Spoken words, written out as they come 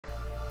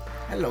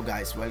Hello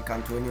guys,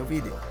 welcome to a new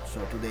video.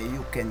 So today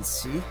you can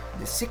see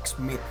the 6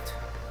 myths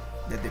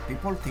that the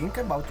people think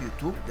about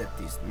YouTube that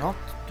is not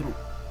true.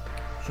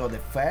 So the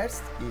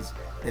first is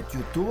that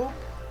YouTube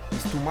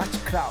is too much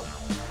crowd.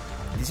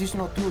 This is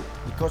not true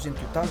because in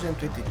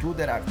 2022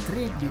 there are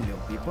 3 billion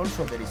people,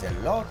 so there is a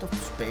lot of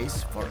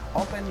space for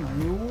open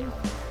new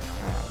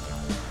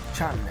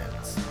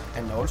channels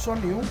and also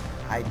new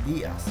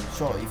ideas.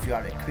 So if you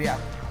are a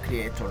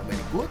creator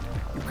very good,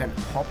 you can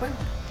open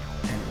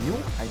a new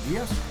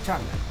ideas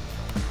channel.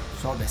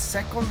 So the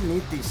second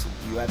myth is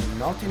you have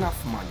not enough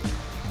money.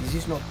 This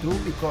is not true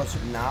because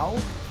now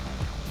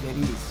there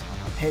is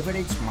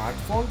average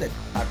smartphones that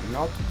are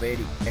not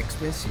very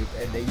expensive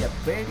and they have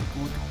very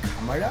good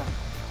camera.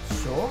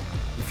 So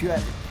if you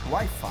have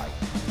Wi-Fi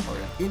or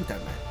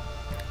internet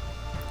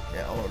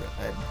or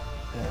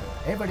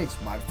average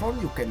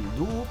smartphone, you can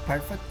do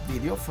perfect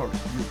video for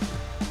YouTube.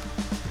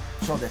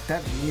 So the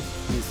third myth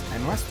is I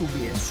must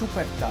be a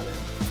super talent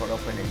for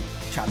opening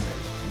channel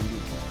in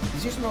YouTube.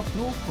 This is not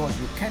true because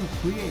you can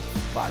create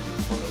value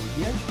for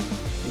audience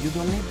and you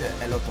don't need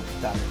a lot of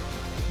talent,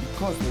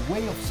 because the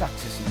way of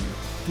success in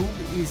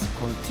YouTube is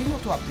continue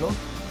to upload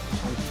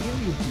until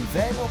you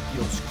develop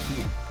your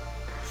skill.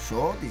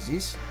 So this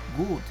is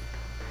good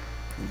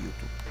in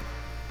YouTube.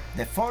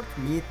 The fourth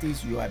myth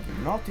is you have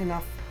not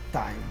enough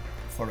time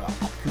for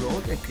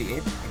upload and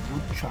create a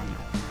good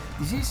channel.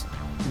 This is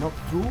not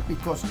true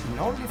because in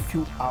only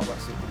few hours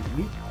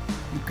every week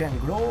you can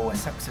grow a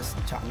success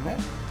channel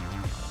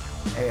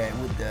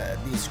with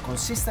this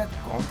consistent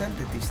content.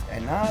 That is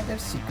another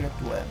secret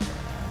to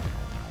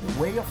the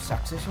way of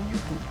success on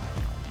YouTube.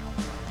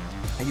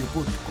 And you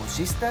put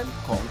consistent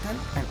content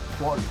and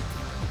quality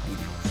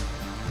videos.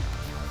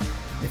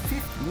 The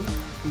fifth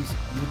myth is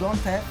you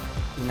don't have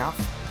enough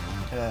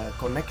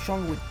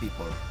connection with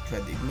people.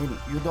 Meaning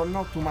you don't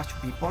know too much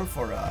people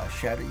for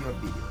share your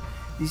video.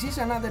 This is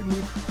another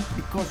myth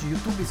because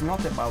YouTube is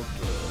not about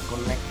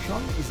connection,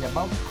 it's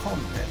about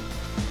content.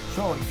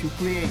 So if you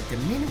create a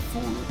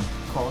meaningful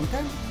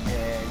content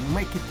and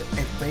make it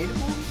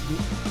available,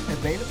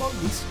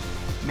 this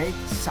makes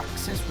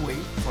success way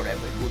for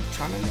every good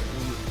channel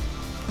in YouTube.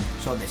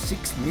 So the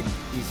sixth myth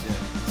is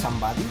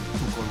somebody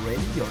took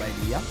already your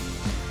idea.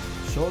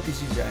 So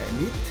this is a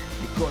myth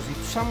because if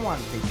someone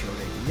takes your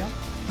idea,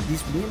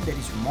 this means there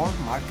is more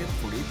market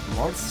for it,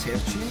 more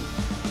searching,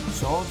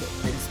 so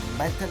there is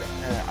better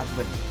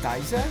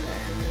advertiser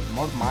and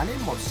more money,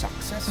 more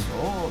success,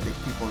 so the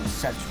people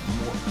search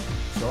more.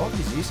 So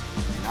this is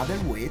another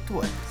way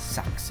to have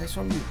success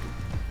on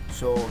YouTube.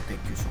 So thank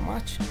you so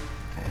much.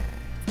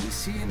 We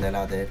see you in the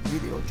other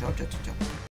video. Ciao ciao ciao.